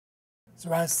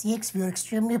So as Sikhs, we are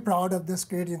extremely proud of this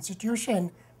great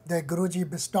institution that Guruji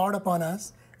bestowed upon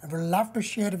us, and we'd love to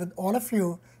share it with all of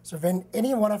you. So when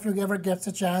any one of you ever gets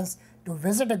a chance to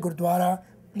visit a Gurdwara,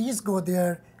 please go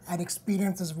there and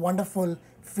experience this wonderful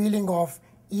feeling of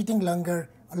eating langar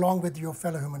along with your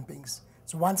fellow human beings.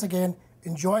 So once again,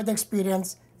 enjoy the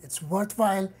experience. It's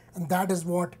worthwhile, and that is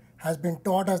what has been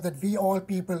taught us, that we all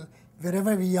people,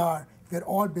 wherever we are, we're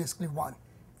all basically one.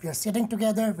 We are sitting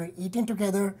together, we're eating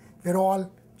together, we're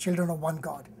all children of one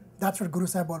God. That's what Guru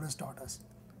Sahib always taught us.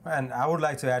 And I would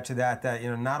like to add to that that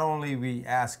not only we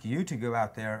ask you to go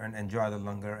out there and enjoy the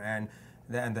langar and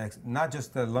not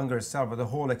just the langar itself, but the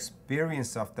whole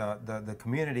experience of the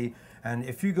community. And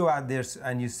if you go out there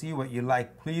and you see what you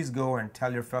like, please go and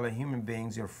tell your fellow human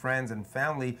beings, your friends and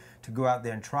family, to go out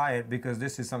there and try it, because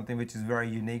this is something which is very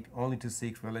unique only to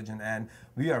Sikh religion, and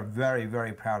we are very,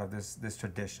 very proud of this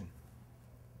tradition.